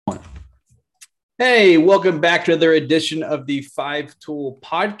Hey, welcome back to another edition of the Five Tool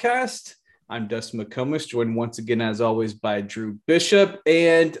Podcast. I'm Dustin McComas, joined once again, as always, by Drew Bishop.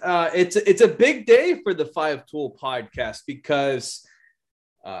 And it's a big day for the Five Tool Podcast because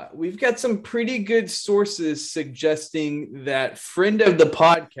we've got some pretty good sources suggesting that friend of the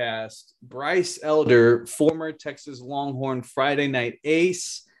podcast, Bryce Elder, former Texas Longhorn Friday night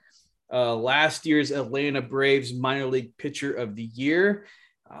ace, last year's Atlanta Braves minor league pitcher of the year.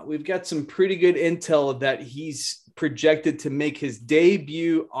 We've got some pretty good intel that he's projected to make his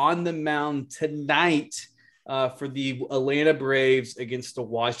debut on the mound tonight for the Atlanta Braves against the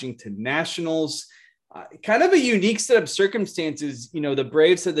Washington Nationals. Kind of a unique set of circumstances. You know, the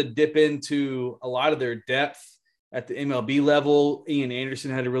Braves had to dip into a lot of their depth at the MLB level. Ian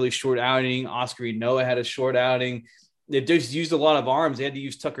Anderson had a really short outing. Oscar Enoa had a short outing. They just used a lot of arms. They had to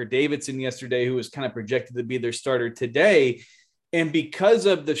use Tucker Davidson yesterday, who was kind of projected to be their starter today. And because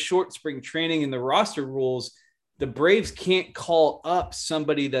of the short spring training and the roster rules, the Braves can't call up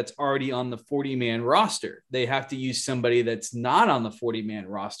somebody that's already on the 40-man roster. They have to use somebody that's not on the 40-man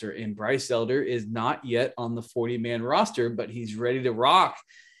roster. And Bryce Elder is not yet on the 40-man roster, but he's ready to rock.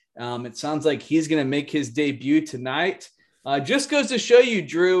 It sounds like he's going to make his debut tonight. Just goes to show you,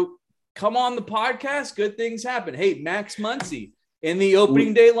 Drew, come on the podcast, good things happen. Hey, Max Muncy in the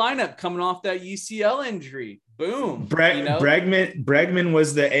opening day lineup coming off that UCL injury. Boom. Bregman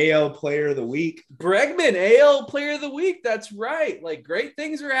was the AL player of the week. Bregman, AL player of the week. That's right. Like, great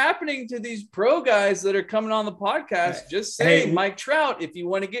things are happening to these pro guys that are coming on the podcast. Just saying, hey, Mike Trout, if you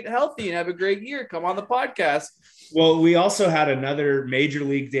want to get healthy and have a great year, come on the podcast. Well, we also had another major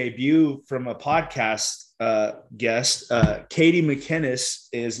league debut from a podcast guest. Katie McInnes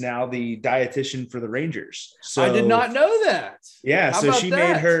is now the dietitian for the Rangers. So I did not know that. Yeah. So she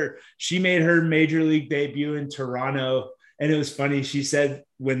made her major league debut in Toronto. And it was funny. She said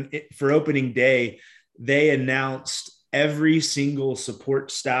for opening day, they announced every single support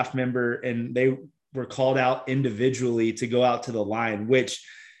staff member and they were called out individually to go out to the line, which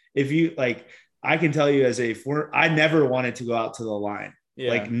if you like, I can tell you I never wanted to go out to the line.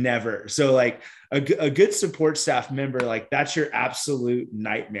 Yeah. Like never. So like a good support staff member, like that's your absolute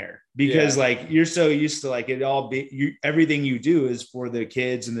nightmare because like you're so used to like it all be everything you do is for the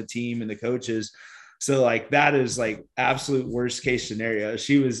kids and the team and the coaches. So like that is like absolute worst case scenario.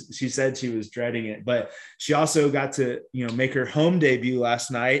 She said she was dreading it, but she also got to, make her home debut last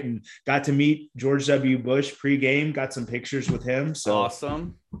night and got to meet George W. Bush pregame, got some pictures with him. So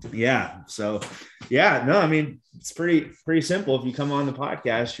awesome. Yeah. So I mean, it's pretty simple. If you come on the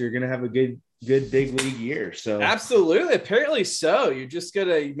podcast, you're going to have a good big league year. So absolutely. Apparently so. You're just going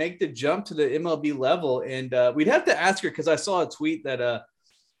to make the jump to the MLB level. And we'd have to ask her, because I saw a tweet that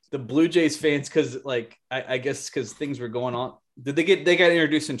the Blue Jays fans, because like I guess because things were going on, they got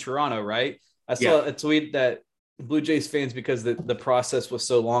introduced in Toronto, right? I saw a tweet that Blue Jays fans, because the process was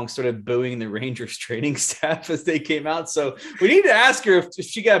so long, started booing the Rangers training staff as they came out. So we need to ask her if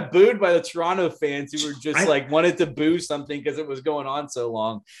she got booed by the Toronto fans who were just wanted to boo something because it was going on so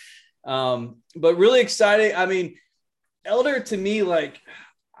long. But really exciting. I mean, Elder, to me, like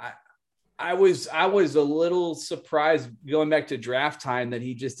I was a little surprised going back to draft time that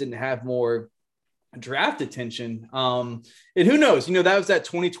he just didn't have more draft attention. And who knows, that was that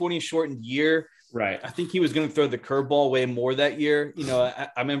 2020 shortened year. Right. I think he was going to throw the curveball way more that year. I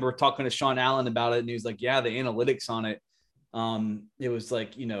remember talking to Sean Allen about it and he was like, yeah, the analytics on it. It was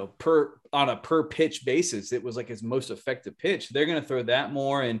like, on a per pitch basis, it was like his most effective pitch. They're going to throw that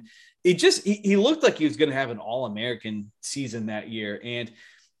more. And he looked like he was going to have an All-American season that year. And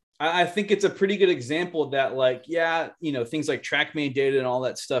I think it's a pretty good example that things like TrackMan data and all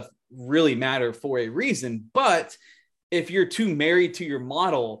that stuff really matter for a reason. But if you're too married to your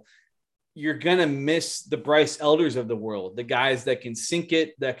model, you're going to miss the Bryce Elders of the world, the guys that can sink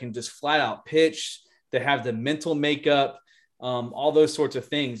it, that can just flat out pitch, that have the mental makeup, all those sorts of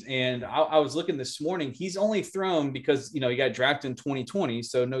things. And I was looking this morning, he's only thrown because, he got drafted in 2020,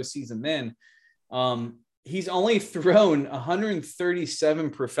 so no season then. He's only thrown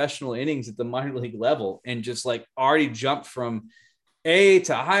 137 professional innings at the minor league level and just like already jumped from A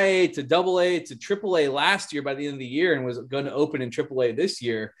to high A to double A to triple A last year by the end of the year and was going to open in triple A this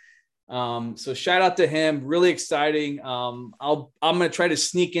year. So shout out to him. Really exciting. I'm going to try to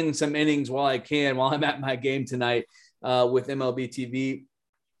sneak in some innings while I'm at my game tonight with MLB TV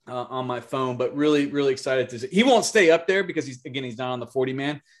on my phone, but really, really excited to see. He won't stay up there because he's not on the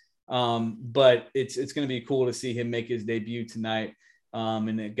 40-man. But it's going to be cool to see him make his debut tonight.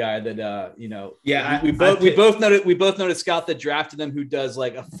 And a guy that, we both know a scout that drafted him who does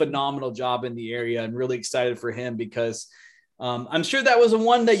like a phenomenal job in the area, and really excited for him because I'm sure that was a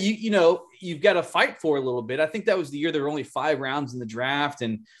one that you've got to fight for a little bit. I think that was the year there were only 5 rounds in the draft.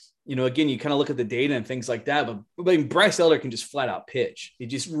 And, again, you kind of look at the data and things like that, but I mean, Bryce Elder can just flat out pitch. He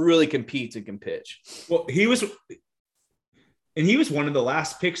just really competes and can pitch. Well, he was one of the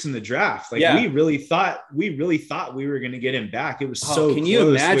last picks in the draft. Like we really thought we were going to get him back. It was so can close, you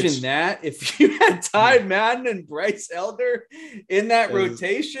imagine that if you had Ty Madden and Bryce Elder in that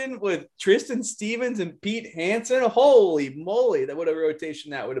rotation with Tristan Stevens and Pete Hansen? Holy moly, what a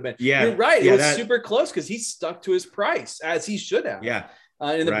rotation that would have been. Yeah, you're right. It was super close because he stuck to his price as he should have. Yeah.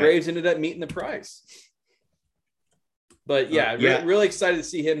 And the Braves ended up meeting the price. But really excited to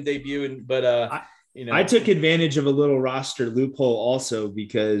see him debut. I took advantage of a little roster loophole also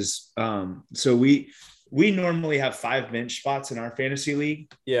because so we normally have 5 bench spots in our fantasy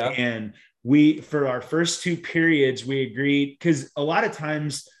league. Yeah. And for our first 2 periods, we agreed because a lot of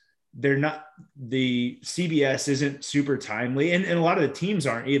times the CBS isn't super timely. And a lot of the teams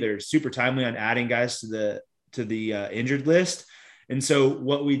aren't either super timely on adding guys to the injured list. And so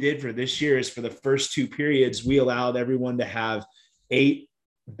what we did for this year is for the first 2 periods, we allowed everyone to have 8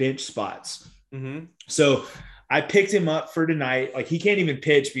 bench spots. Mm-hmm. So I picked him up for tonight. Like he can't even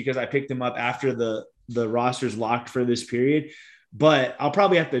pitch because I picked him up after the roster's locked for this period, but I'll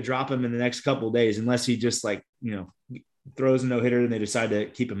probably have to drop him in the next couple of days unless he just throws a no-hitter and they decide to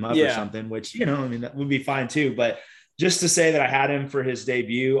keep him up or something, which, that would be fine too. But just to say that I had him for his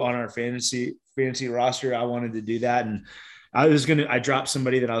debut on our fantasy roster, I wanted to do that. And I dropped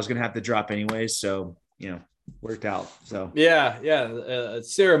somebody that I was going to have to drop anyways. So, worked out. So a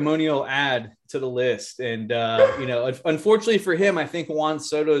ceremonial add to the list. And, unfortunately for him, I think Juan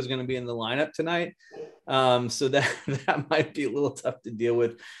Soto is going to be in the lineup tonight. So that might be a little tough to deal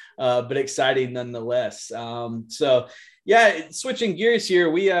with, but exciting nonetheless. Switching gears here,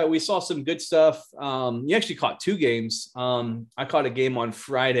 we saw some good stuff. You actually caught 2 games. I caught a game on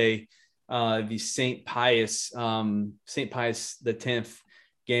Friday, the St. Pius the 10th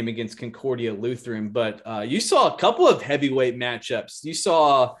game against Concordia Lutheran, but you saw a couple of heavyweight matchups. You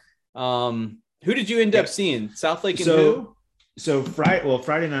saw who did you end up seeing? Southlake and who? So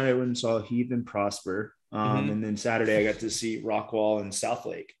Friday night I went and saw Heath and Prosper. And then Saturday I got to see Rockwall and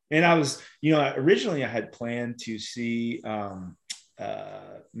Southlake. And I was, originally I had planned to see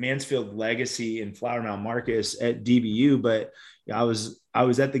Mansfield Legacy and Flower Mound Marcus at DBU, but I was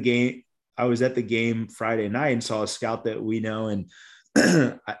at the game. I was at the game Friday night and saw a scout that we know. And,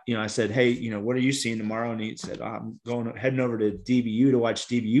 I said, hey, what are you seeing tomorrow? And he said, I'm heading over to DBU to watch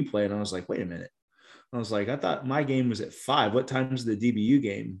DBU play. And I was like, wait a minute. I was like, I thought my game was at 5. What time is the DBU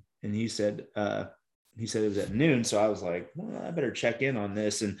game? And he said it was at noon. So I was like, well, I better check in on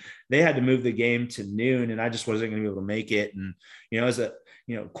this. And they had to move the game to noon and I just wasn't going to be able to make it. And, as a,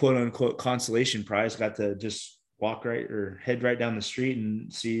 quote unquote consolation prize, got to just head right down the street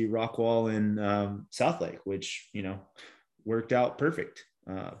and see Rockwall and Southlake, which, worked out perfect.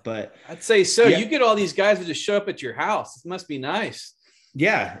 But I'd say so. Yeah. You get all these guys that just show up at your house. It must be nice.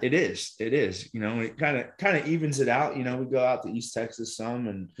 Yeah, it is. It is. It kind of evens it out. We go out to East Texas some,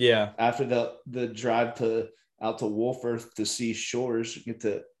 and after the drive out to Wolf Earth to see Shores, get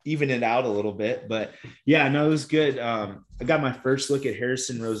to even it out a little bit. But it was good. I got my first look at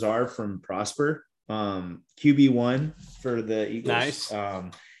Harrison Rosar from Prosper, QB1 for the Eagles. Nice.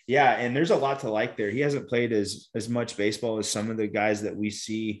 And there's a lot to like there. He hasn't played as much baseball as some of the guys that we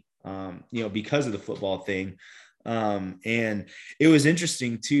see, because of the football thing. And it was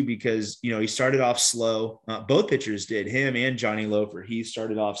interesting too, because, he started off slow. Both pitchers did, him and Johnny Loafer. He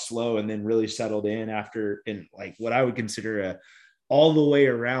started off slow and then really settled in after, in like what I would consider a all the way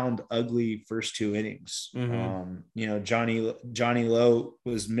around ugly first 2 innings. Mm-hmm. Johnny Lowe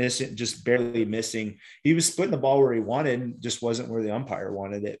was missing, just barely missing. He was splitting the ball where he wanted, just wasn't where the umpire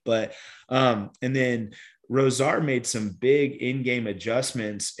wanted it. But, and then Rosar made some big in-game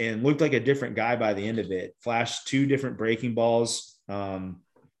adjustments and looked like a different guy by the end of it. Flashed 2 different breaking balls.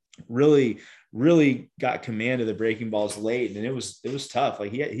 Really got command of the breaking balls late, and it was tough.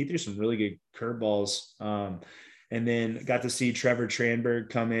 Like he threw some really good curveballs. And then got to see Trevor Tranberg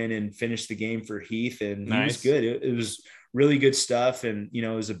come in and finish the game for Heath, and he was good. It was really good stuff. And, it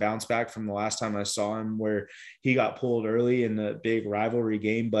was a bounce back from the last time I saw him where he got pulled early in the big rivalry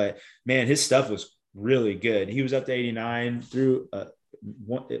game. But man, his stuff was really good. He was up to 89, threw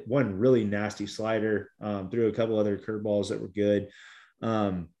one really nasty slider, threw a couple other curveballs that were good.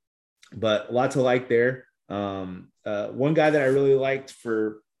 But a lot to like there. One guy that I really liked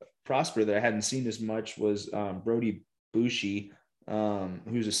for Prosper that I hadn't seen as much was Brody Bushi.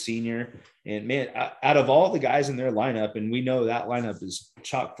 who's a senior. And man, out of all the guys in their lineup, and we know that lineup is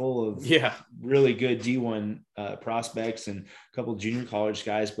chock full of really good D1 prospects and a couple of junior college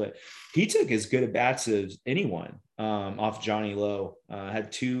guys, but he took as good at bats as anyone off Johnny Lowe.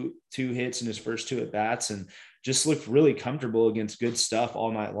 Had two hits in his first 2 at bats and just looked really comfortable against good stuff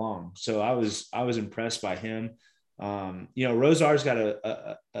all night long. So I was impressed by him. Rosar's got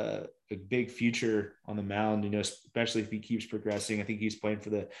a big future on the mound, especially if he keeps progressing. I think he's playing for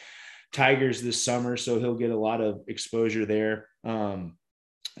the Tigers this summer, so he'll get a lot of exposure there.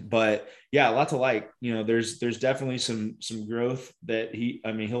 But yeah, a lot to like. There's definitely some growth that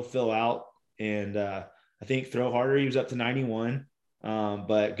he'll fill out, and I think throw harder. He was up to 91,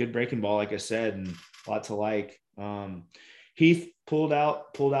 but good breaking ball, like I said, and a lot to like. Heath pulled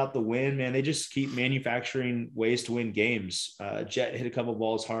out the win, man. They just keep manufacturing ways to win games. Jet hit a couple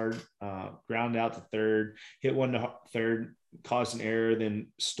balls hard, ground out to third, hit one to third, caused an error, then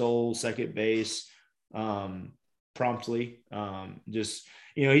stole second base promptly. He's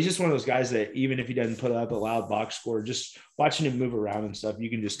just one of those guys that even if he doesn't put up a loud box score, just watching him move around and stuff, you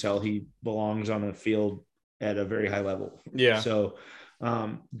can just tell he belongs on a field at a very high level. Yeah. So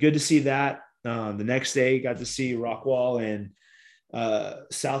good to see that. The next day, got to see Rockwall and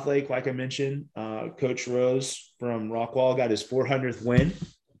Southlake, like I mentioned. Coach Rose from Rockwall got his 400th win.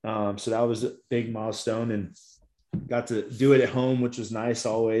 So that was a big milestone and got to do it at home, which was nice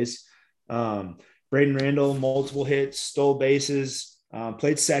always. Braden Randall, multiple hits, stole bases,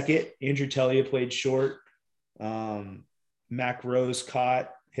 played second. Andrew Tellia played short. Mac Rose caught,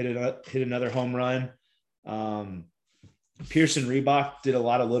 hit another home run. Pearson Reebok did a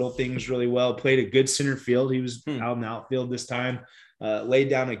lot of little things really well, played a good center field. He was out in the outfield this time, laid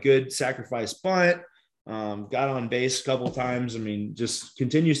down a good sacrifice bunt, got on base a couple of times. Just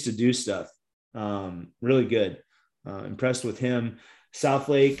continues to do stuff. Really good. Impressed with him.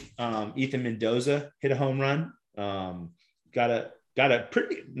 Southlake, Ethan Mendoza hit a home run. Got a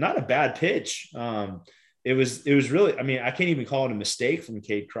pretty, not a bad pitch. It was really, I can't even call it a mistake from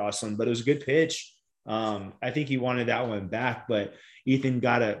Cade Crossland, but it was a good pitch. I think he wanted that one back, but Ethan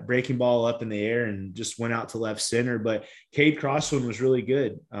got a breaking ball up in the air and just went out to left center. But Cade Crossland was really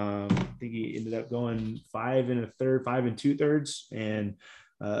good. I think he ended up going 5 1/3, 5 2/3, and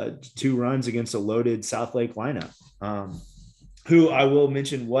 2 runs against a loaded Southlake lineup. Who I will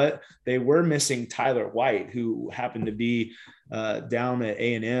mention what they were missing Tyler White, who happened to be down at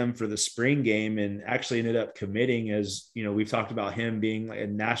A&M for the spring game and actually ended up committing, as we've talked about him being like a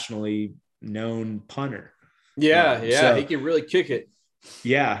nationally known punter. So he can really kick it.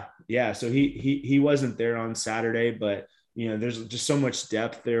 So he wasn't there on Saturday, but there's just so much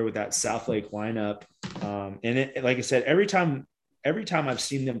depth there with that Southlake lineup. And it, like I said, every time I've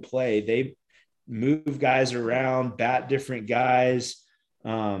seen them play, they move guys around, bat different guys.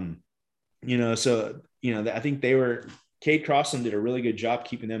 I think Cade Crossland did a really good job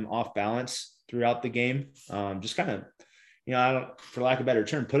keeping them off balance throughout the game. Just kind of, I don't, for lack of a better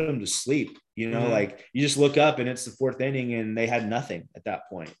term, put them to sleep. Like you just look up and it's the 4th inning and they had nothing at that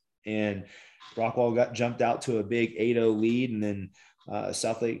point. And Rockwall jumped out to a big 8-0 lead, and then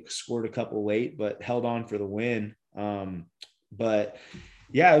Southlake scored a couple late, but held on for the win. But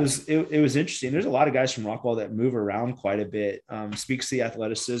yeah, it was interesting. There's a lot of guys from Rockwall that move around quite a bit. Speaks to the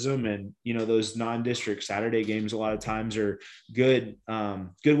athleticism, and those non-district Saturday games a lot of times are good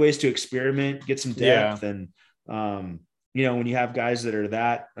ways to experiment, get some depth, and when you have guys that are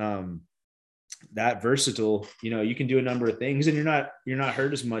that versatile, you can do a number of things, and you're not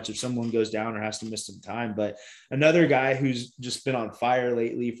hurt as much if someone goes down or has to miss some time. But another guy who's just been on fire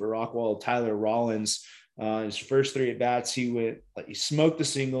lately for Rockwall, Tyler Rollins. His first 3 at bats, he smoked a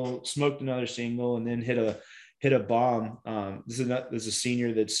single, smoked another single, and then hit a bomb. This is a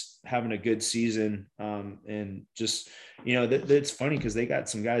senior that's having a good season. And just, that's funny because they got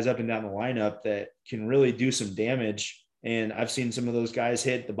some guys up and down the lineup that can really do some damage. And I've seen some of those guys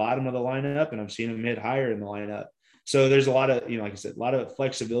hit the bottom of the lineup, and I've seen them hit higher in the lineup. So there's a lot of, like I said, a lot of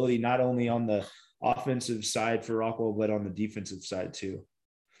flexibility, not only on the offensive side for Rockwall, but on the defensive side too.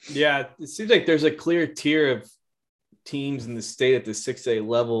 Yeah, it seems like there's a clear tier of teams in the state at the 6A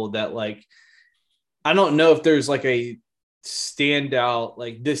level that, like, I don't know if there's like a standout,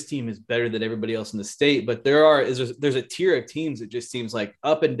 like this team is better than everybody else in the state, but there's a tier of teams that just seems like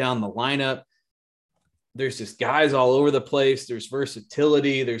up and down the lineup. There's just guys all over the place. There's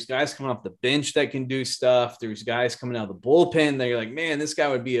versatility. There's guys coming off the bench that can do stuff. There's guys coming out of the bullpen that you're like, man, this guy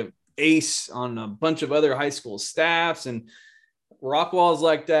would be an ace on a bunch of other high school staffs. And Rockwall is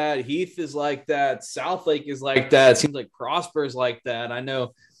like that. Heath is like that. Southlake is like that. It seems like Prosper is like that. I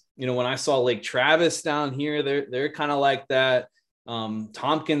know, when I saw Lake Travis down here, they're kind of like that.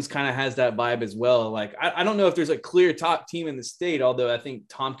 Tompkins kind of has that vibe as well. Like, I don't know if there's a clear top team in the state, although I think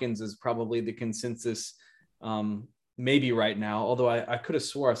Tompkins is probably the consensus maybe right now. Although I could have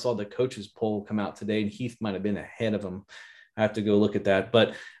swore I saw the coaches poll come out today and Heath might have been ahead of him. I have to go look at that.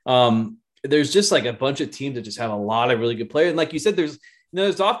 But there's just like a bunch of teams that just have a lot of really good players. And like you said,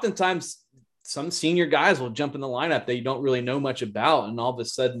 there's oftentimes some senior guys will jump in the lineup that you don't really know much about. And all of a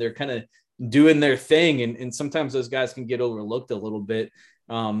sudden they're kind of doing their thing. And sometimes those guys can get overlooked a little bit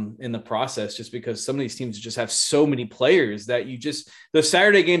in the process, just because some of these teams just have so many players that those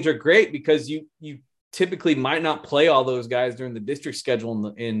Saturday games are great because you typically might not play all those guys during the district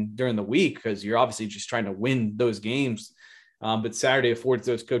schedule during the week, because you're obviously just trying to win those games. But Saturday affords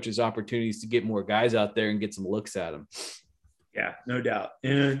those coaches opportunities to get more guys out there and get some looks at them. Yeah, no doubt.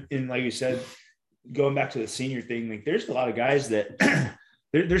 And like you said, going back to the senior thing, like there's a lot of guys that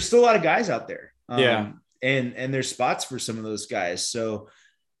there's still a lot of guys out there. And there's spots for some of those guys. So,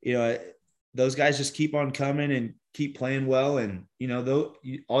 those guys just keep on coming and keep playing well. And,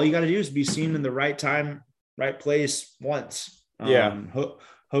 all you got to do is be seen in the right time, right place once.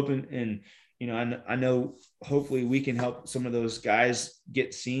 Hoping and, I know hopefully we can help some of those guys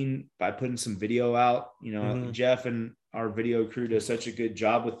get seen by putting some video out. Jeff and our video crew does such a good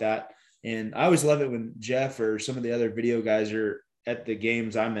job with that. And I always love it when Jeff or some of the other video guys are at the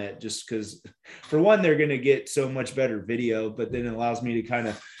games I'm at, just because for one, they're going to get so much better video, but then it allows me to kind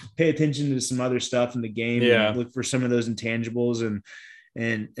of pay attention to some other stuff in the game and look for some of those intangibles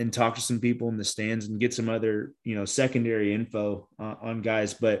and talk to some people in the stands and get some other, secondary info on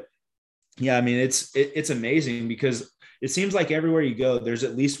guys. But yeah, I mean, it's amazing because it seems like everywhere you go, there's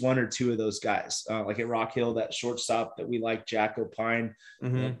at least one or two of those guys. Like at Rock Hill, that shortstop that we like, Jack O'Pine.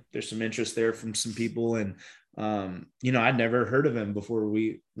 There's some interest there from some people. And, I'd never heard of him before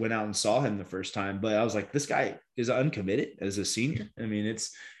we went out and saw him the first time. But I was like, this guy is uncommitted as a senior. I mean,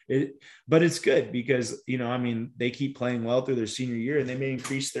 but it's good because, they keep playing well through their senior year and they may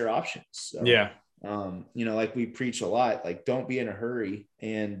increase their options. So, like we preach a lot, like don't be in a hurry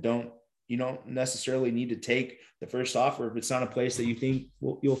and you don't necessarily need to take the first offer if it's not a place that you think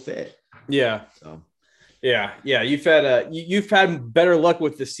you'll fit. Yeah. So. Yeah. You've had better luck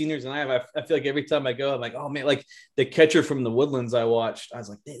with the seniors than I have. I feel like every time I go, I'm like, oh man, like the catcher from the Woodlands I watched, I was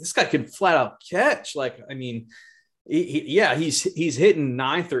like, this guy can flat out catch. Like, I mean, he's hitting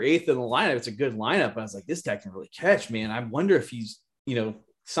 9th or 8th in the lineup. It's a good lineup. I was like, this guy can really catch, man. I wonder if he's,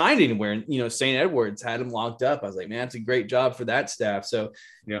 signed anywhere. And, St. Edward's had him locked up. I was like, man, it's a great job for that staff. So,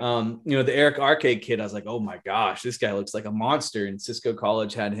 the Eric Arcade kid, I was like, oh my gosh, this guy looks like a monster. And Cisco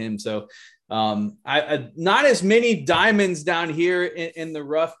College had him. So I not as many diamonds down here in the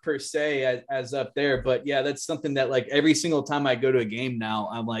rough per se as up there. But yeah, that's something that like every single time I go to a game now,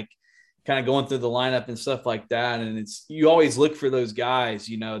 I'm like kind of going through the lineup and stuff like that. And you always look for those guys,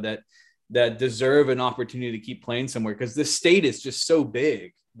 that deserve an opportunity to keep playing somewhere, because this state is just so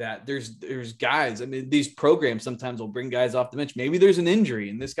big that there's guys. I mean, these programs sometimes will bring guys off the bench. Maybe there's an injury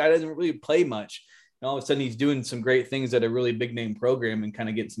and this guy doesn't really play much. And all of a sudden he's doing some great things at a really big name program and kind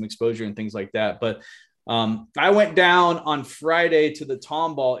of getting some exposure and things like that. But I went down on Friday to the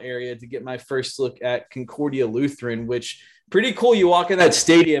Tomball area to get my first look at Concordia Lutheran, which pretty cool. You walk in that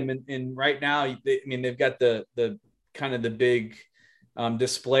stadium and right now, they've got the kind of the big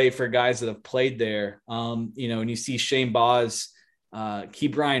display for guys that have played there. And you see Shane Boz, Key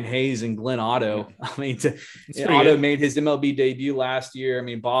Brian Hayes, and Glenn Otto. I mean, Otto made his MLB debut last year. I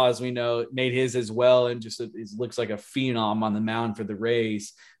mean, Boz, we know, made his as well, and just it looks like a phenom on the mound for the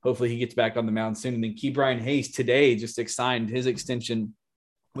Rays. Hopefully he gets back on the mound soon. And then Key Brian Hayes today just signed his extension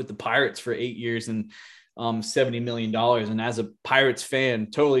with the Pirates for 8 years and $70 million. And as a Pirates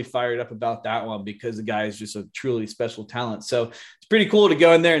fan, totally fired up about that one because the guy is just a truly special talent. So it's pretty cool to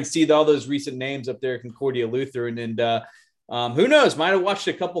go in there and see all those recent names up there at Concordia Lutheran. And who knows, might have watched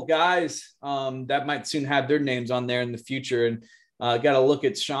a couple guys that might soon have their names on there in the future. And got to look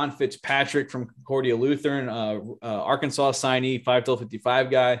at Sean Fitzpatrick from Concordia Lutheran, Arkansas signee,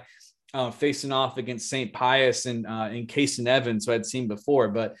 5'55" guy, facing off against St. Pius and Casan Evans, who I'd seen before.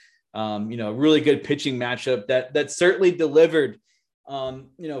 But really good pitching matchup that certainly delivered.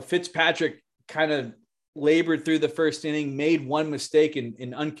 Fitzpatrick kind of labored through the first inning, made one mistake,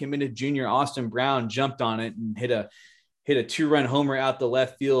 and uncommitted junior Austin Brown jumped on it and hit a 2-run homer out the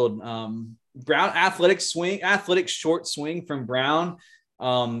left field. Brown, athletic short swing from Brown.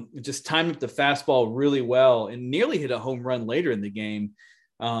 Just timed up the fastball really well and nearly hit a home run later in the game.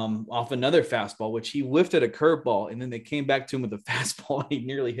 Off another fastball, which he lifted a curveball, and then they came back to him with a fastball. And he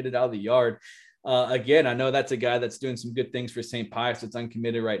nearly hit it out of the yard. Again, I know that's a guy that's doing some good things for St. Pius. That's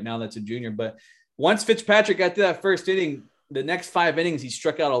uncommitted right now. That's a junior. But once Fitzpatrick got to that first inning, the next 5 innings, he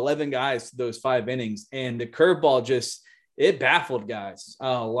struck out 11 guys to those 5 innings. And the curveball it baffled guys.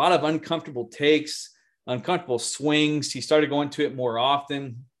 A lot of uncomfortable takes, uncomfortable swings. He started going to it more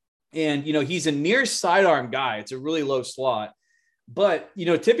often. And, he's a near sidearm guy. It's a really low slot. But,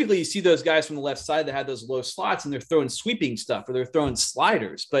 typically you see those guys from the left side that have those low slots and they're throwing sweeping stuff or they're throwing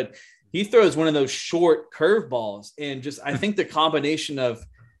sliders. But he throws one of those short curveballs. And I think the combination of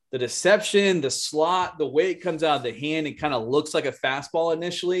the deception, the slot, the way it comes out of the hand, it kind of looks like a fastball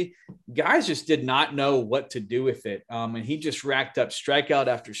initially. Guys just did not know what to do with it. And he just racked up strikeout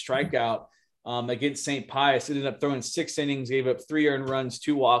after strikeout against St. Pius. Ended up throwing 6 innings, gave up 3 earned runs,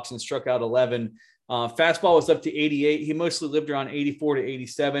 2 walks, and struck out 11. Fastball was up to 88. He mostly lived around 84 to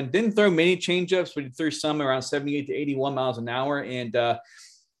 87. Didn't throw many changeups, but he threw some around 78 to 81 miles an hour. And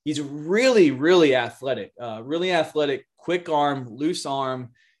he's really, really athletic, quick arm, loose arm.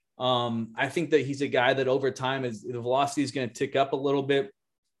 I think that he's a guy that over time the velocity is going to tick up a little bit.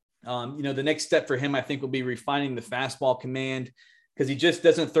 The next step for him, I think, will be refining the fastball command because he just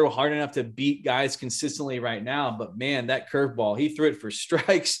doesn't throw hard enough to beat guys consistently right now. But man, that curveball, he threw it for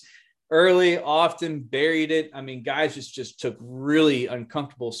strikes early, often buried it. I mean, guys just took really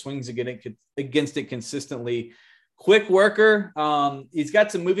uncomfortable swings against it consistently. Quick worker. He's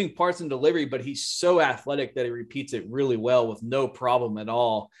got some moving parts in delivery, but he's so athletic that he repeats it really well with no problem at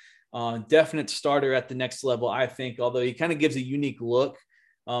all. Definite starter at the next level, I think, although he kind of gives a unique look.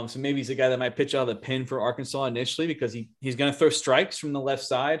 So maybe he's a guy that might pitch out of the pen for Arkansas initially because he's going to throw strikes from the left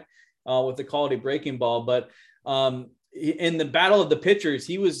side with the quality breaking ball. But in the battle of the pitchers,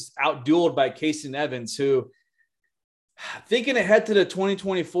 he was outdueled by Casan Evans, who, thinking ahead to the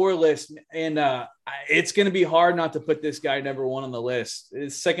 2024 list, and it's going to be hard not to put this guy number 1 on the list.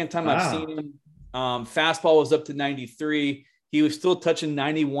 It's the second time I've seen him. Fastball was up to 93. He was still touching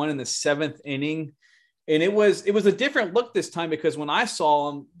 91 in the 7th inning. And it was a different look this time because when I saw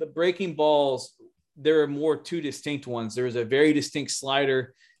him, the breaking balls, there were 2 distinct ones. There was a very distinct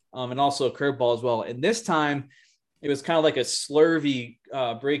slider and also a curveball as well. And this time it was kind of like a slurvy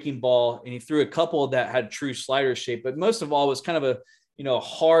breaking ball, and he threw a couple that had true slider shape. But most of all, it was kind of a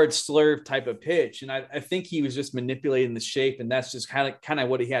hard slurve type of pitch. And I think he was just manipulating the shape, and that's just kind of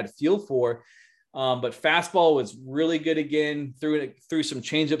what he had a feel for. But fastball was really good again. Threw some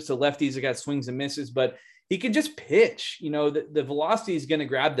changeups to lefties that got swings and misses, but he could just pitch. The velocity is going to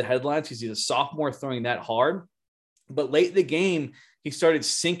grab the headlines because he's a sophomore throwing that hard. But late in the game, he started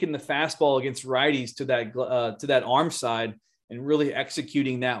sinking the fastball against righties to that arm side and really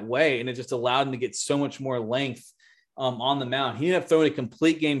executing that way. And it just allowed him to get so much more length on the mound. He ended up throwing a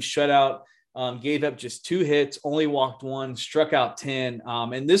complete game shutout, gave up just 2 hits, only walked 1, struck out 10.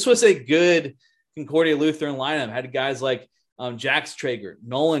 And this was a good Concordia Lutheran lineup. Had guys like Jax Traeger,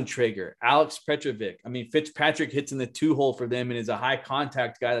 Nolan Traeger, Alex Petrovic. I mean, Fitzpatrick hits in the 2-hole for them and is a high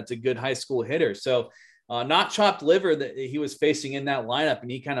contact guy that's a good high school hitter. So not chopped liver that he was facing in that lineup,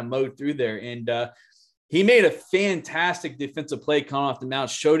 and he kind of mowed through there. And he made a fantastic defensive play coming off the mound,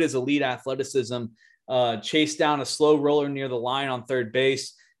 showed his elite athleticism, chased down a slow roller near the line on third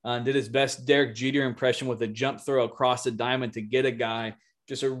base, did his best Derek Jeter impression with a jump throw across the diamond to get a guy.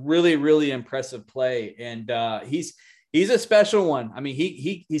 Just a really, really impressive play. And he's a special one. I mean,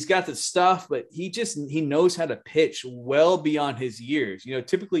 he's got the stuff, but he knows how to pitch well beyond his years.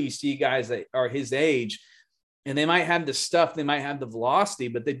 Typically you see guys that are his age and they might have the stuff, they might have the velocity,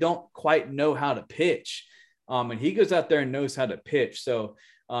 but they don't quite know how to pitch. And he goes out there and knows how to pitch. So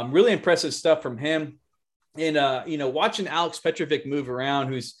really impressive stuff from him. And, watching Alex Petrovic move around,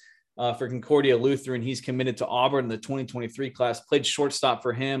 who's for Concordia Lutheran, he's committed to Auburn in the 2023 class, played shortstop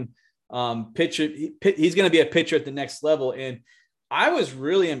for him. He's going to be a pitcher at the next level. And I was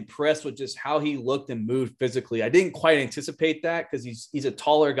really impressed with just how he looked and moved physically. I didn't quite anticipate that because he's a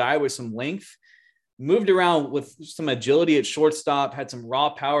taller guy with some length, moved around with some agility at shortstop, had some raw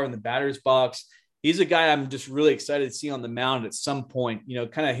power in the batter's box. He's a guy I'm just really excited to see on the mound at some point,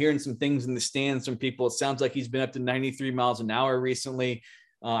 kind of hearing some things in the stands from people. It sounds like he's been up to 93 miles an hour recently.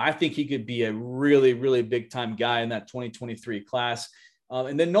 I think he could be a really, really big time guy in that 2023 class.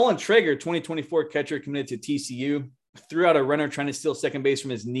 And then Nolan Traeger, 2024 catcher, committed to TCU, threw out a runner trying to steal second base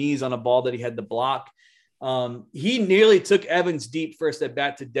from his knees on a ball that he had to block. He nearly took Evans deep first at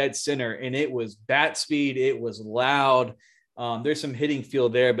bat to dead center, and it was bat speed. It was loud. There's some hitting feel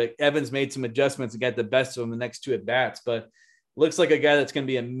there, but Evans made some adjustments and got the best of him the next 2 at bats. But looks like a guy that's going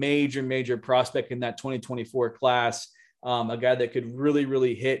to be a major, major prospect in that 2024 class. A guy that could really,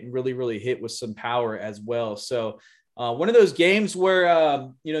 really hit and really, really hit with some power as well. So one of those games where,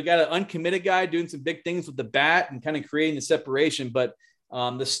 got an uncommitted guy doing some big things with the bat and kind of creating the separation, but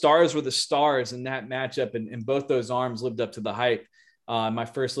The stars were the stars in that matchup, and both those arms lived up to the hype. My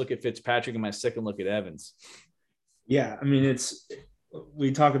first look at Fitzpatrick and my second look at Evans. Yeah, I mean,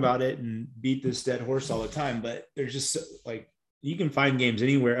 we talk about it and beat this dead horse all the time, but there's just like, you can find games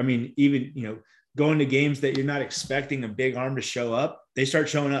anywhere. I mean, even, going to games that you're not expecting a big arm to show up, they start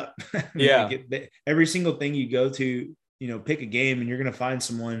showing up. Yeah. Every single thing you go to, pick a game, and you're going to find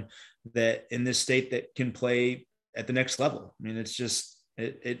someone that in this state that can play at the next level. I mean, it's just,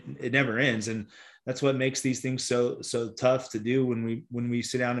 it never ends. And that's what makes these things so tough to do when we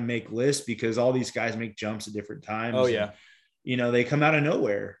sit down and make lists, because all these guys make jumps at different times. Oh yeah. And, they come out of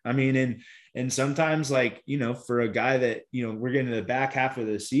nowhere. I mean, and sometimes, like, for a guy that, we're getting to the back half of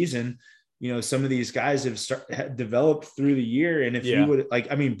the season, some of these guys have developed through the year. And if you would,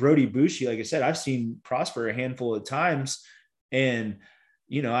 like, I mean, Brody Bushi, like I said, I've seen prosper a handful of times, and,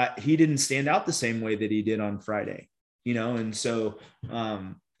 he didn't stand out the same way that he did on Friday, and so,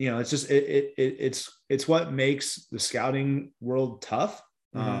 it's just, it's what makes the scouting world tough.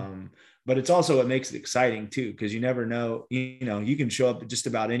 But it's also what makes it exciting too, because you never know, you can show up at just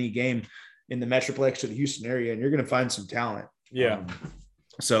about any game in the Metroplex or the Houston area, and you're going to find some talent. Yeah.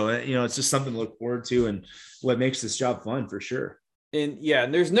 So, it's just something to look forward to, and what makes this job fun for sure. And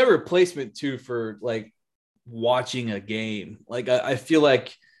there's no replacement too for like watching a game. Like I feel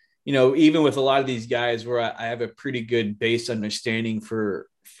like, even with a lot of these guys where I have a pretty good base understanding for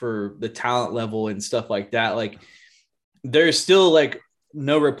the talent level and stuff like that, like there's still like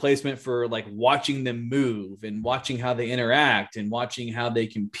no replacement for like watching them move and watching how they interact and watching how they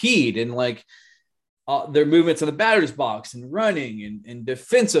compete and like their movements in the batter's box and running and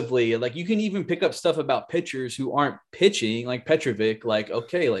defensively. Like you can even pick up stuff about pitchers who aren't pitching, like Petrovic, like,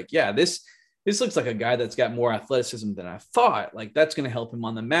 okay, like, yeah, this looks like a guy that's got more athleticism than I thought. Like that's going to help him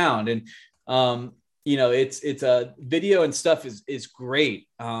on the mound. And, it's a video and stuff is great.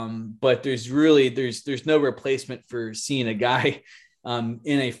 But there's no replacement for seeing a guy in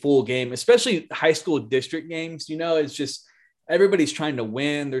a full game, especially high school district games. It's just, everybody's trying to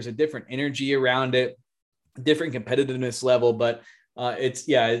win. There's a different energy around it, different competitiveness level, but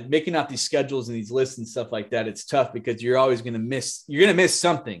making out these schedules and these lists and stuff like that, it's tough because you're always going to miss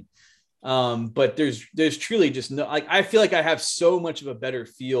something. But there's truly just no, like, I feel like I have so much of a better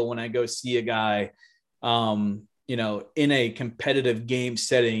feel when I go see a guy, in a competitive game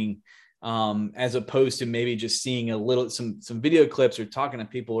setting, as opposed to maybe just seeing some video clips or talking to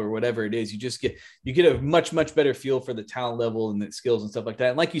people or whatever it is. You get a much, much better feel for the talent level and the skills and stuff like that.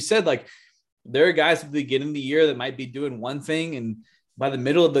 And like you said, like there are guys at the beginning of the year that might be doing one thing, and by the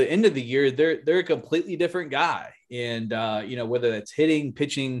middle of the end of the year, they're a completely different guy. And, whether that's hitting,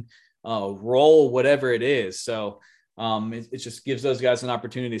 pitching, role, whatever it is. So it just gives those guys an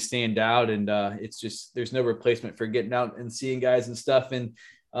opportunity to stand out. And it's just, there's no replacement for getting out and seeing guys and stuff. And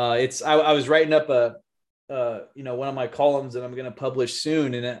I was writing up one of my columns that I'm going to publish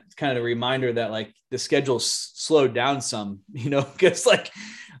soon. And it's kind of a reminder that like the schedule slowed down some, because like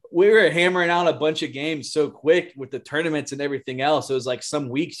we were hammering out a bunch of games so quick with the tournaments and everything else. It was like some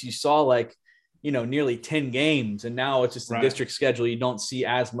weeks you saw like, nearly 10 games, and now it's just a district schedule. You don't see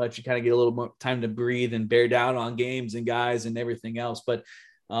as much. You kind of get a little more time to breathe and bear down on games and guys and everything else, but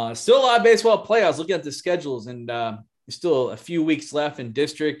still a lot of baseball play. I was looking at the schedules, and still a few weeks left in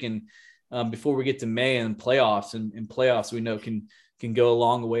district, and before we get to May and playoffs, and playoffs we know can go a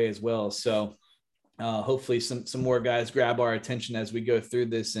long way as well. So hopefully some more guys grab our attention as we go through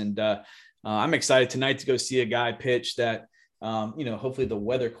this. And I'm excited tonight to go see a guy pitch that, hopefully the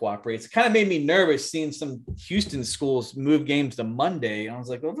weather cooperates. It kind of made me nervous seeing some Houston schools move games to Monday. I was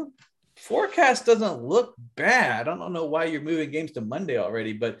like, well, the forecast doesn't look bad. I don't know why you're moving games to Monday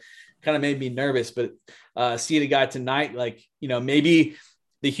already, but kind of made me nervous. But seeing a guy tonight, like, maybe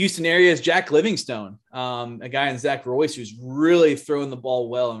the Houston area is Jack Livingstone, a guy in Zach Royce who's really throwing the ball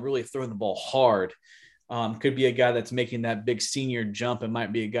well and really throwing the ball hard. Could be a guy that's making that big senior jump. It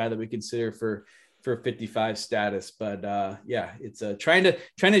might be a guy that we consider for 55 status. But it's trying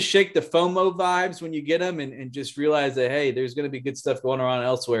to shake the FOMO vibes when you get them, and just realize that, hey, there's going to be good stuff going on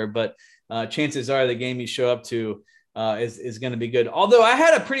elsewhere. But chances are the game you show up to is going to be good. Although I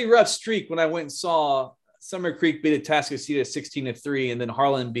had a pretty rough streak when I went and saw Summer Creek beat Atascocita 16-3, and then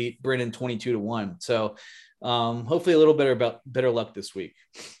Harlan beat Brennan 22-1. So hopefully a little better luck this week.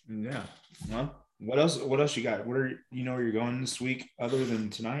 Yeah. Well, what else you got? Where you're going this week other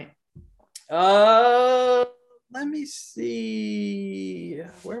than tonight? Let me see.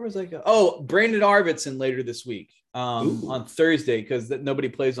 Where was I going? Oh, Brandon Arvidsson later this week, on Thursday, because nobody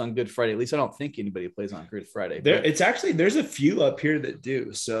plays on Good Friday. At least I don't think anybody plays on Good Friday. There's a few up here that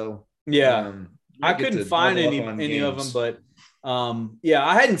do. So yeah, I couldn't find any of them, but Yeah,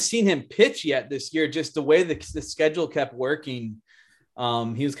 I hadn't seen him pitch yet this year, just the way the schedule kept working.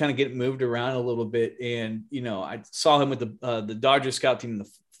 He was kind of getting moved around a little bit. And, I saw him with the Dodger scout team in the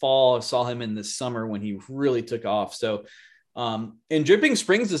fall. I saw him in the summer when he really took off. So, and Dripping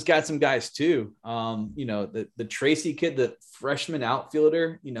Springs has got some guys too. The Tracy kid, the freshman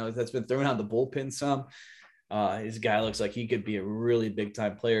outfielder, that's been thrown out the bullpen some. His guy looks like he could be a really big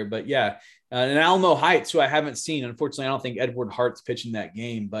time player. But yeah, and Alamo Heights, who I haven't seen. Unfortunately, I don't think Edward Hart's pitching that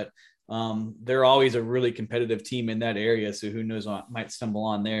game, but they're always a really competitive team in that area. So who knows what might stumble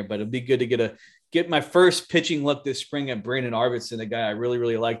on there. But it'd be good to get my first pitching look this spring at Brandon Arvidsson, a guy I really,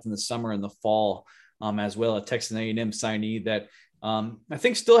 really liked in the summer and the fall, as well, a Texas A&M signee that I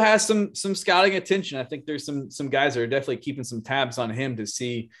think still has some scouting attention. I think there's some guys that are definitely keeping some tabs on him to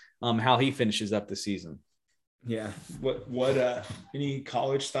see how he finishes up the season. Yeah. What any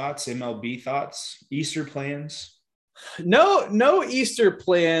college thoughts, MLB thoughts, Easter plans? No Easter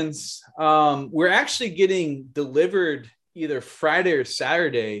plans. We're actually getting delivered either Friday or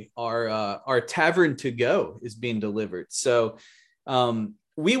Saturday. Our tavern to go is being delivered. So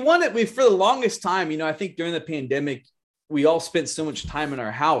we for the longest time, I think during the pandemic, we all spent so much time in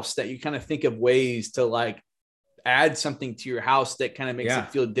our house that you kind of think of ways to like add something to your house that kind of makes it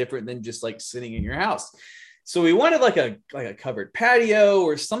feel different than just like sitting in your house. So we wanted like a covered patio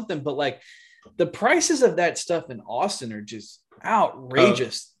or something, but like the prices of that stuff in Austin are just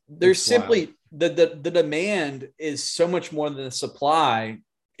outrageous. There's simply the demand is so much more than the supply.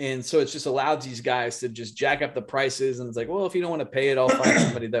 And so it's just allowed these guys to just jack up the prices. And it's like, well, if you don't want to pay it, I'll find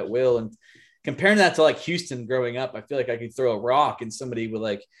somebody that will. And comparing that to like Houston growing up, I feel like I could throw a rock and somebody would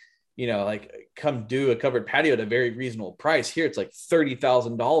like come do a covered patio at a very reasonable price. Here it's like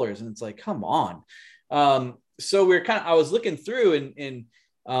 $30,000. And it's like, come on. So I was looking through and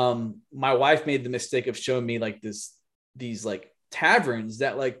my wife made the mistake of showing me like these like taverns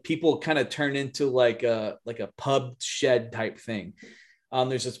that like people kind of turn into like a pub shed type thing.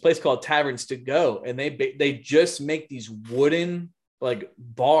 There's this place called Taverns to Go, and they just make these wooden like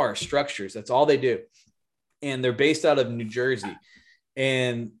bar structures. That's all they do. And they're based out of New Jersey.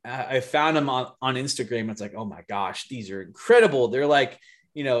 And I found them on Instagram. It's like, oh my gosh, these are incredible. They're like,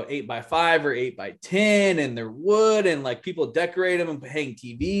 8x5 or 8x10, and they're wood, and like people decorate them and hang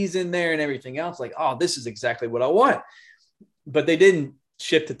TVs in there and everything else. Like, oh, this is exactly what I want. But they didn't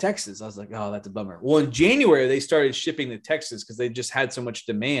ship to Texas. I was like, oh, that's a bummer. Well, in January, they started shipping to Texas because they just had so much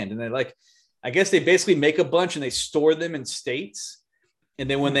demand. And I guess they basically make a bunch and they store them in states. And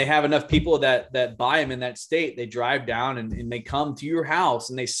then when they have enough people that buy them in that state, they drive down and they come to your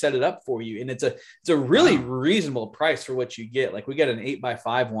house and they set it up for you. And it's a really reasonable price for what you get. Like we got an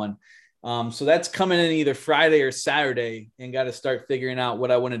 8x5 one. So that's coming in either Friday or Saturday, and got to start figuring out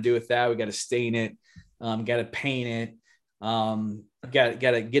what I want to do with that. We got to stain it. Got to paint it. Got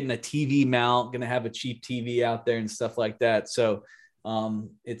to get in a TV mount, going to have a cheap TV out there and stuff like that. So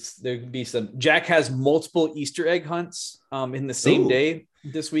there could be some. Jack has multiple Easter egg hunts in the same day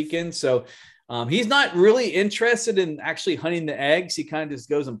this weekend. So he's not really interested in actually hunting the eggs. He kind of just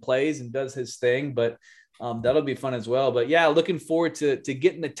goes and plays and does his thing, but that'll be fun as well. But yeah, looking forward to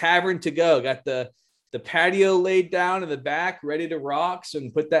getting the tavern to go. Got the patio laid down in the back, ready to rock. So we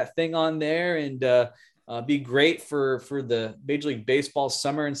can put that thing on there and be great for the Major League Baseball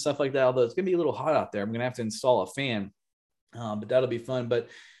summer and stuff like that. Although it's going to be a little hot out there. I'm going to have to install a fan. But that'll be fun. But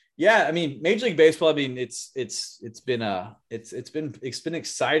yeah, I mean, Major League Baseball, I mean, it's been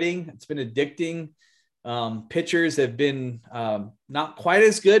exciting. It's been addicting. Pitchers have been not quite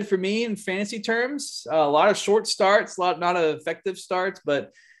as good for me in fantasy terms. A lot of short starts, not effective starts,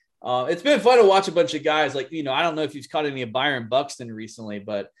 but it's been fun to watch a bunch of guys like, I don't know if you've caught any of Byron Buxton recently,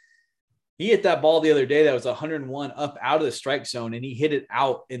 but he hit that ball the other day that was 101 up out of the strike zone, and he hit it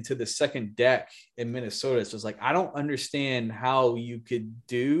out into the second deck in Minnesota. So it's like, I don't understand how you could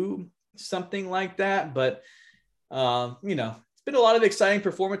do something like that, but it's been a lot of exciting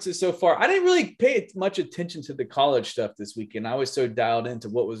performances so far. I didn't really pay much attention to the college stuff this weekend. I was so dialed into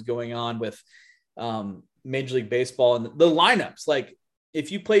what was going on with Major League Baseball and the lineups. Like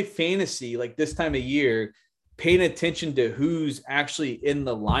if you play fantasy, like this time of year, paying attention to who's actually in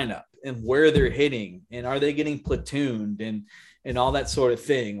the lineup and where they're hitting and are they getting platooned and all that sort of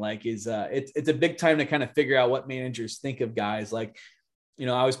thing. Like it's a big time to kind of figure out what managers think of guys. Like,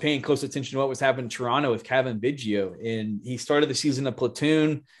 I was paying close attention to what was happening in Toronto with Kevin Biggio, and he started the season a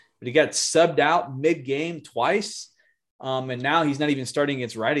platoon, but he got subbed out mid-game twice. And now he's not even starting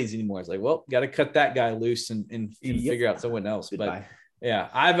against righties anymore. It's like, well, got to cut that guy loose and figure out someone else. Goodbye. But yeah,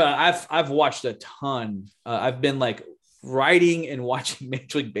 I've watched a ton. I've been like writing and watching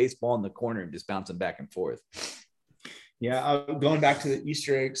Major League Baseball in the corner and just bouncing back and forth. Yeah. Going back to the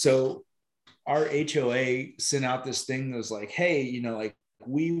Easter egg. So our HOA sent out this thing that was like, hey, you know, like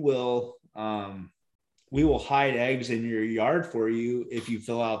we will hide eggs in your yard for you if you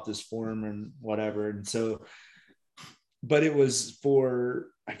fill out this form and whatever. And so, but it was for,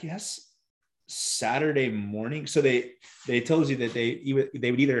 I guess, Saturday morning. So they told you that they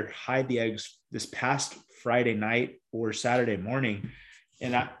would either hide the eggs this past Friday night or Saturday morning.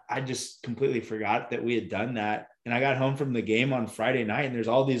 And I just completely forgot that we had done that. And I got home from the game on Friday night and there's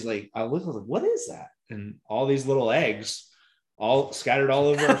all these like, I was like, what is that? And all these little eggs all scattered all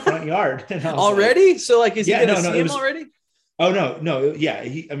over our front yard. And already? Like, so like, is he going to see him already? Oh, no. Yeah.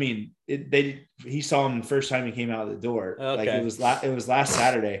 He saw him the first time he came out of the door. Okay. Like it was last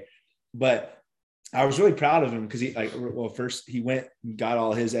Saturday, but I was really proud of him because first he went and got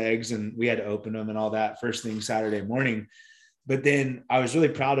all his eggs and we had to open them and all that first thing Saturday morning. But then I was really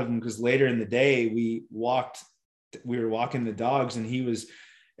proud of him because later in the day we were walking the dogs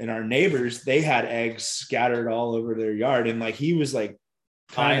and our neighbors, they had eggs scattered all over their yard. And like, he was like,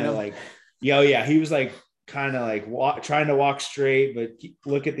 kind of like, he was like, kind of like trying to walk straight, but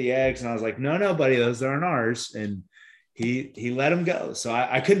look at the eggs. And I was like, no, buddy, those aren't ours. And he let him go. So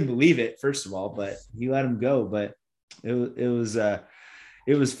I couldn't believe it, first of all, but he let him go. But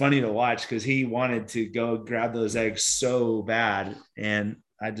it was funny to watch because he wanted to go grab those eggs so bad. And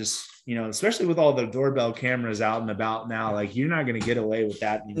I just, you know, especially with all the doorbell cameras out and about now, like you're not going to get away with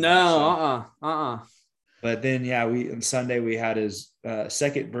that anymore. No, But then, on Sunday we had his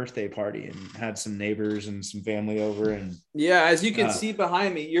second birthday party and had some neighbors and some family over. And as you can see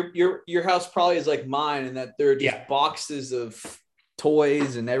behind me, your house probably is like mine, and that there are just boxes of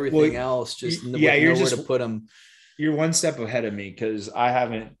toys and everything else. Just nowhere to put them. You're one step ahead of me because I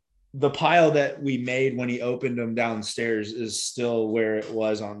haven't. The pile that we made when he opened them downstairs is still where it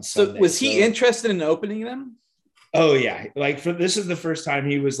was on Sunday. So was he interested in opening them? Oh yeah. Like this is the first time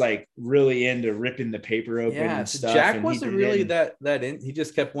he was like really into ripping the paper open and stuff. Jack wasn't really that in. He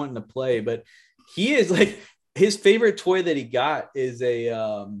just kept wanting to play, but he is like, his favorite toy that he got is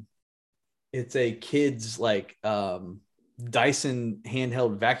it's a kid's like, Dyson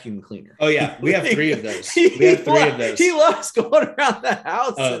handheld vacuum cleaner. Oh yeah, we have 3 of those. He loves going around the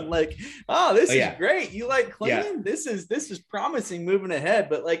house and like, this is great. You like cleaning? Yeah. This is promising moving ahead.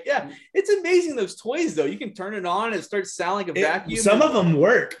 But like, it's amazing those toys though. You can turn it on and it starts sounding like a vacuum. Some of them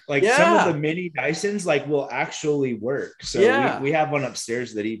work. Like some of the mini Dysons like will actually work. So we have one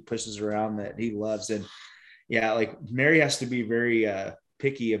upstairs that he pushes around that he loves. And like Mary has to be very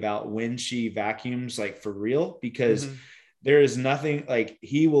picky about when she vacuums, like for real, because there is nothing like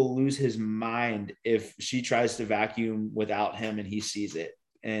he will lose his mind if she tries to vacuum without him and he sees it.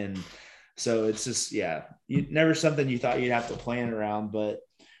 And so it's just, never something you thought you'd have to plan around, but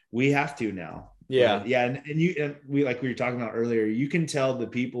we have to now. Yeah. And we, like we were talking about earlier, you can tell the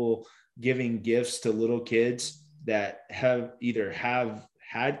people giving gifts to little kids that have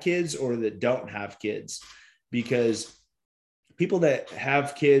had kids or that don't have kids, because people that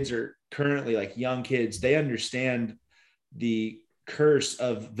have kids or currently like young kids, they understand the curse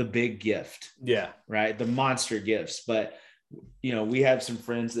of the big gift. Yeah. Right. The monster gifts. But, you know, we have some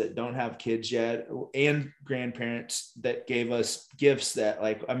friends that don't have kids yet and grandparents that gave us gifts that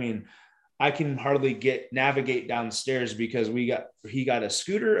like, I mean, I can hardly navigate downstairs because he got a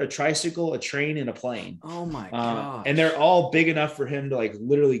scooter, a tricycle, a train, and a plane. Oh my God. And they're all big enough for him to like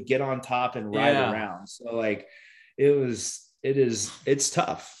literally get on top and ride around. So like it's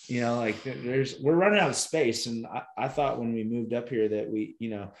tough, you know, like we're running out of space. And I thought when we moved up here that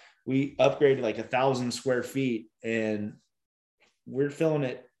we upgraded like 1,000 square feet and we're filling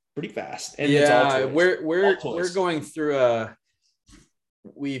it pretty fast. And it's all toys. We're going through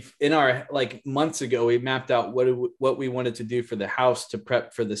in our like months ago, we mapped out what we wanted to do for the house to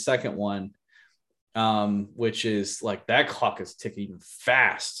prep for the second one. Which is like, that clock is ticking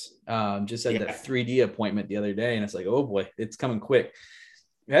fast. Just had that 3D appointment the other day and it's like, oh boy, it's coming quick.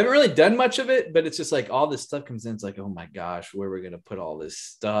 I haven't really done much of it, but it's just like all this stuff comes in. It's like, oh my gosh, where we're going to put all this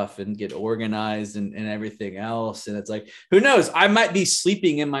stuff and get organized and everything else. And it's like, who knows? I might be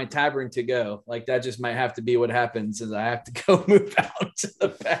sleeping in my tavern to go. Like that just might have to be what happens, is I have to go move out to the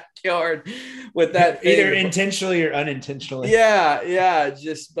backyard with that. Either intentionally or unintentionally.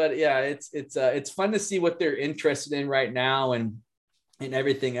 It's fun to see what they're interested in right now and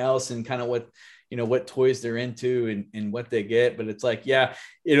everything else and kind of what toys they're into and what they get. But it's like,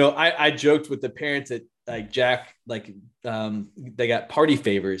 I joked with the parents that like Jack, like they got party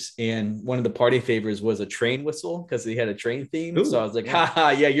favors, and one of the party favors was a train whistle because he had a train theme. Ooh, so I was like,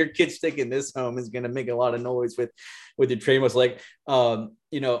 your kid's taking this home is going to make a lot of noise with your train whistle. Like,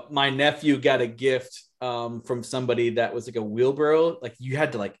 my nephew got a gift from somebody that was like a wheelbarrow. Like you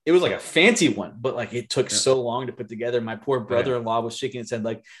had to like, it was like a fancy one, but like it took so long to put together. My poor brother-in-law was shaking his head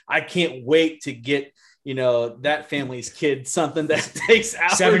like, I can't wait to get, that family's kid something that takes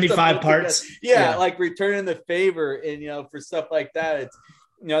hours 75 parts. Like returning the favor. And for stuff like that, it's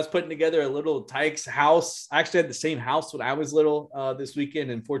I was putting together a little Tyke's house. I actually had the same house when I was little this weekend.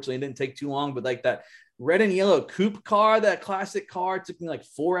 Unfortunately, it didn't take too long, but like that red and yellow coupe car, that classic car, it took me like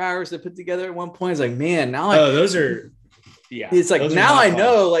 4 hours to put together at one point. It's like, man, now those are it's like now I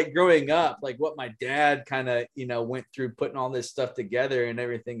know, like growing up, like what my dad kind of went through putting all this stuff together and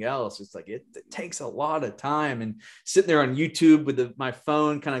everything else. It's like it takes a lot of time, and sitting there on YouTube with my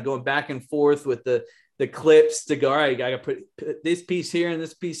phone kind of going back and forth with the clips to go, all right, I got to put this piece here and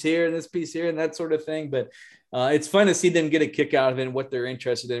this piece here and this piece here and that sort of thing. But it's fun to see them get a kick out of it and what they're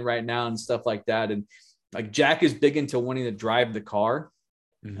interested in right now and stuff like that. And like Jack is big into wanting to drive the car.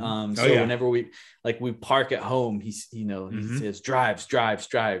 Whenever we park at home, he says drives,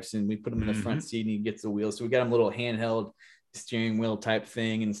 and we put him in the front seat and he gets the wheel. So we got him a little handheld steering wheel type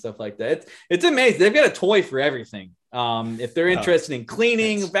thing and stuff like that. It's amazing. They've got a toy for everything. If they're interested in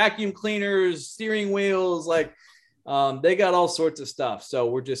cleaning, vacuum cleaners, steering wheels, like they got all sorts of stuff. So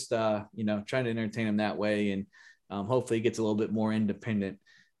we're just trying to entertain them that way, and hopefully he gets a little bit more independent.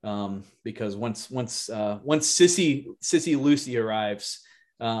 Because once Sissy Lucy arrives,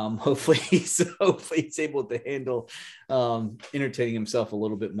 hopefully he's able to handle entertaining himself a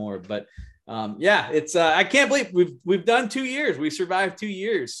little bit more. But it's I can't believe we've done 2 years. We survived 2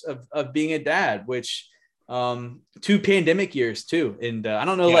 years of being a dad, which 2 pandemic years too. And I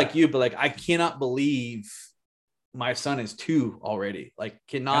don't know like you, but like I cannot believe my son is 2 already. Like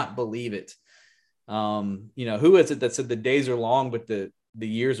cannot believe it. Who is it that said the days are long but the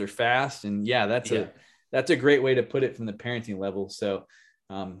years are fast? And that's a great way to put it from the parenting level. So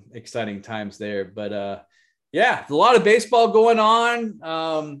exciting times there. But a lot of baseball going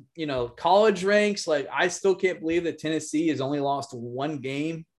on. College ranks, like I still can't believe that Tennessee has only lost 1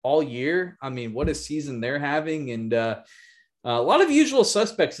 game all year. I mean, what a season they're having. And a lot of usual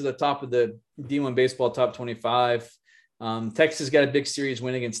suspects at the top of the D1 baseball top 25. Texas got a big series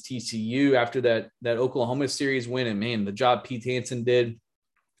win against TCU after that Oklahoma series win. And man, the job Pete Hansen did.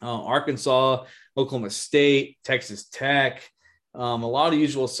 Arkansas, Oklahoma State, Texas Tech, a lot of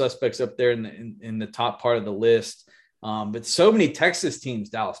usual suspects up there in the top part of the list. But so many Texas teams,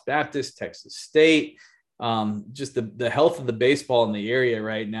 Dallas Baptist, Texas State, just the health of the baseball in the area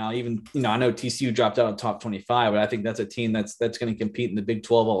right now. Even, I know TCU dropped out of top 25, but I think that's a team that's going to compete in the Big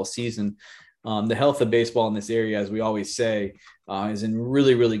 12 all season. The health of baseball in this area, as we always say, is in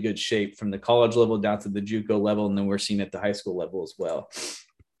really, really good shape from the college level down to the JUCO level. And then we're seeing at the high school level as well.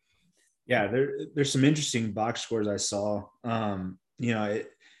 Yeah, there's some interesting box scores I saw.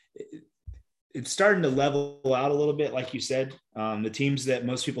 It's starting to level out a little bit, like you said. The teams that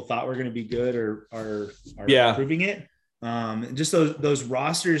most people thought were going to be good are proving it. Just those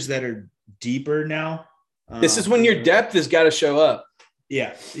rosters that are deeper now. This is when your depth has got to show up.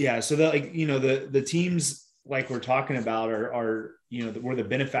 Yeah. So the teams like we're talking about are we're the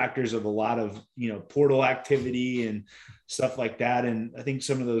benefactors of a lot of portal activity and stuff like that. And I think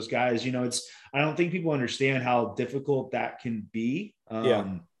some of those guys, I don't think people understand how difficult that can be.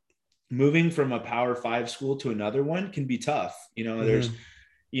 Moving from a Power 5 school to another one can be tough. There's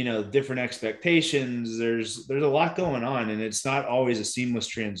different expectations. There's a lot going on, and it's not always a seamless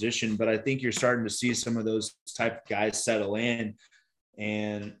transition. But I think you're starting to see some of those type of guys settle in.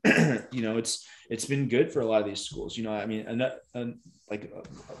 And it's been good for a lot of these schools. Like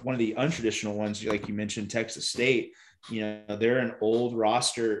one of the untraditional ones, like you mentioned, Texas State. They're an old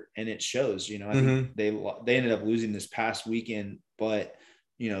roster, and it shows. I think they ended up losing this past weekend, but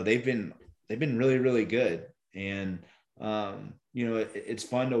they've been really, really good. And it's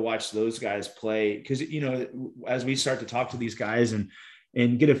fun to watch those guys play because as we start to talk to these guys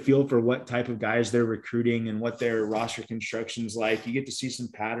and get a feel for what type of guys they're recruiting and what their roster construction's like, you get to see some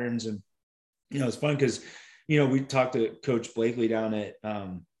patterns. And, it's fun because, we talked to Coach Blakely down at,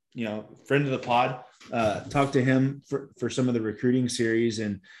 friend of the pod, talked to him for some of the recruiting series.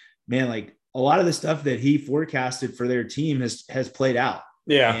 And man, like a lot of the stuff that he forecasted for their team has played out.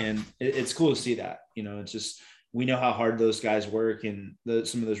 Yeah. And it's cool to see that, it's just, we know how hard those guys work and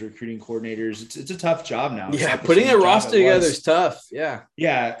some of those recruiting coordinators. It's a tough job now. Yeah, putting a roster together is tough. Yeah.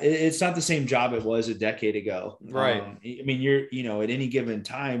 Yeah, it's not the same job it was a decade ago. Right. I mean, you're, at any given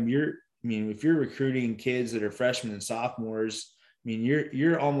time, if you're recruiting kids that are freshmen and sophomores, I mean,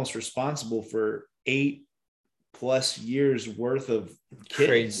 you're almost responsible for 8 plus years worth of kids.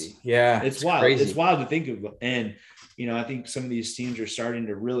 Crazy. Yeah. It's wild. Crazy. It's wild to think of. And, I think some of these teams are starting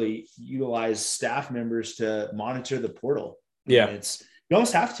to really utilize staff members to monitor the portal. Yeah. You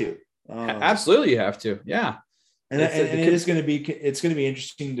almost have to. Absolutely. You have to. Yeah. And it's going to be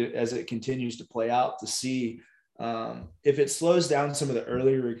interesting as it continues to play out to see if it slows down some of the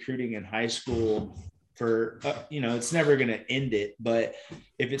early recruiting in high school for, it's never going to end it, but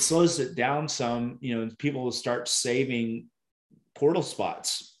if it slows it down some, people will start saving portal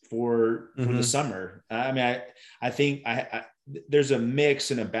spots for the summer. I mean, I think there's a mix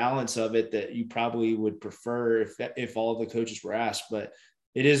and a balance of it that you probably would prefer if all the coaches were asked, but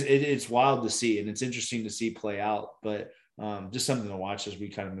it's wild to see, and it's interesting to see play out, but just something to watch as we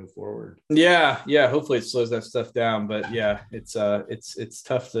kind of move forward. Yeah. Hopefully it slows that stuff down, but yeah, it's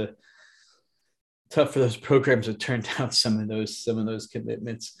tough for those programs to turn down some of those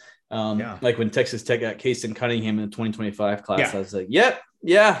commitments. Like when Texas Tech got Cason Cunningham in the 2025 class, I was like, yep.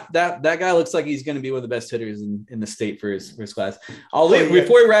 Yeah, that guy looks like he's going to be one of the best hitters in the state for his class.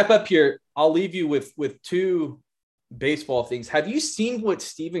 Before we wrap up here, I'll leave you with two baseball things. Have you seen what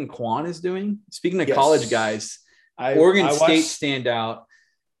Stephen Kwan is doing? Speaking of college guys, Oregon State standout.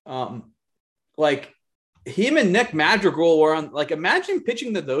 Like him and Nick Madrigal were on. Like, imagine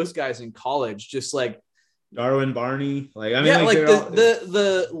pitching to those guys in college, just like Darwin Barney.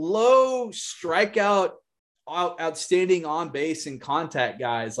 The low strikeout, outstanding on base and contact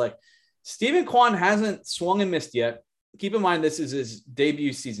guys. Like Stephen Kwan hasn't swung and missed yet. Keep in mind, this is his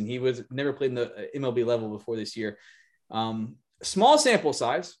debut season. He was never played in the MLB level before this year. Small sample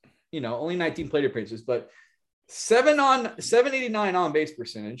size, only 19 plate appearances, but 789 on base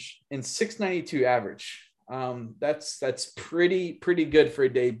percentage and 692 average. That's pretty good for a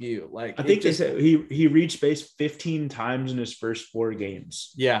debut. Like, I think they said he reached base 15 times in his first 4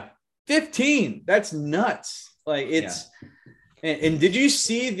 games. Yeah. 15. That's nuts. Like and did you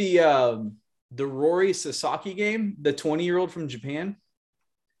see the Rory Sasaki game, the 20-year-old from Japan?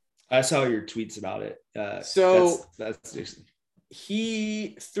 I saw your tweets about it. That's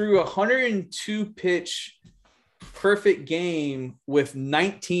he threw a 102 pitch perfect game with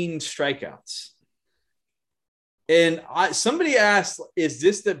 19 strikeouts. And somebody asked, is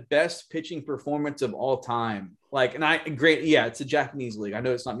this the best pitching performance of all time? Like, and it's a Japanese league. I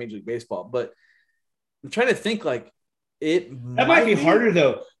know it's not Major League Baseball, but I'm trying to think that might be harder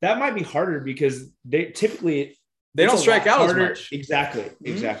though. That might be harder because they typically don't strike out as much.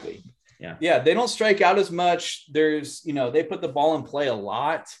 Exactly. Yeah. They don't strike out as much. There's, they put the ball in play a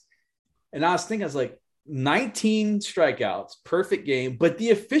lot. And I was like 19 strikeouts, perfect game, but the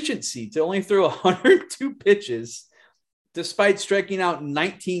efficiency to only throw 102 pitches despite striking out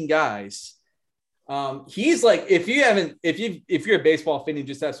 19 guys. He's like, if you're a baseball fan and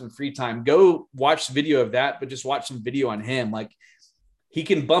just have some free time, go watch video of that, but just watch some video on him. Like, he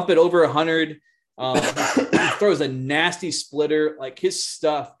can bump it over 100. He throws a nasty splitter. Like, his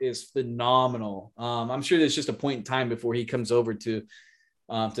stuff is phenomenal. I'm sure there's just a point in time before he comes over to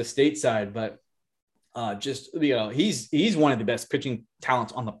stateside, but he's one of the best pitching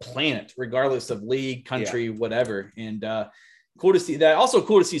talents on the planet, regardless of league, country, whatever. And cool to see that. Also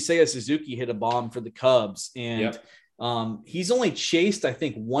cool to see Seiya Suzuki hit a bomb for the Cubs. And he's only chased, I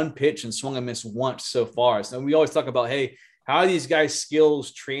think, 1 pitch and swung and missed once so far. So we always talk about, hey, how do these guys'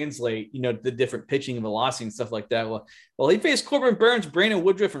 skills translate, the different pitching and velocity and stuff like that? Well, he faced Corbin Burns, Brandon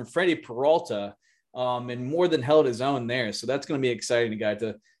Woodruff, and Freddie Peralta, and more than held his own there. So that's going to be exciting, a guy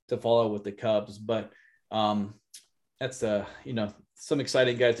to follow with the Cubs. But that's some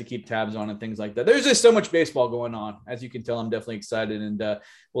exciting guys to keep tabs on and things like that. There's just so much baseball going on. As you can tell, I'm definitely excited, and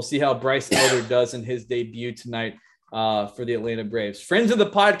we'll see how Bryce Elder does in his debut tonight for the Atlanta Braves. Friends of the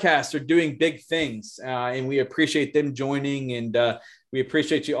podcast are doing big things, and we appreciate them joining, and we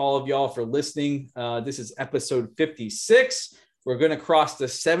appreciate all of y'all for listening. This is episode 56. We're going to cross the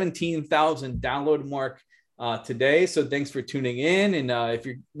 17,000 download mark today. So thanks for tuning in. And if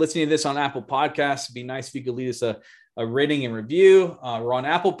you're listening to this on Apple Podcasts, it'd be nice if you could leave us a rating and review. We're on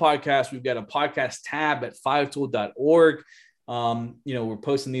Apple Podcasts. We've got a podcast tab at 5tool.org. We're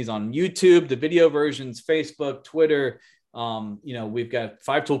posting these on YouTube, the video versions, Facebook, Twitter. We've got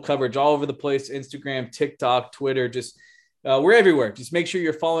 5 Tool coverage all over the place, Instagram, TikTok, Twitter, just we're everywhere. Just make sure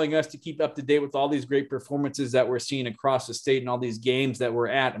you're following us to keep up to date with all these great performances that we're seeing across the state and all these games that we're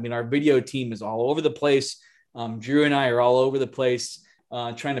at. I mean, our video team is all over the place. Drew and I are all over the place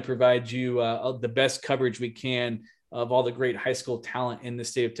trying to provide you the best coverage we can of all the great high school talent in the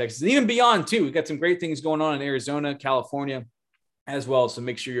state of Texas, and even beyond too. We've got some great things going on in Arizona, California as well. So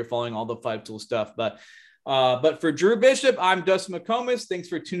make sure you're following all the 5 Tool stuff. But But for Drew Bishop, I'm Dustin McComas. Thanks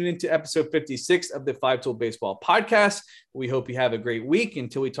for tuning in to episode 56 of the 5 Tool Baseball podcast. We hope you have a great week.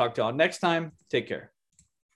 Until we talk to y'all next time, take care.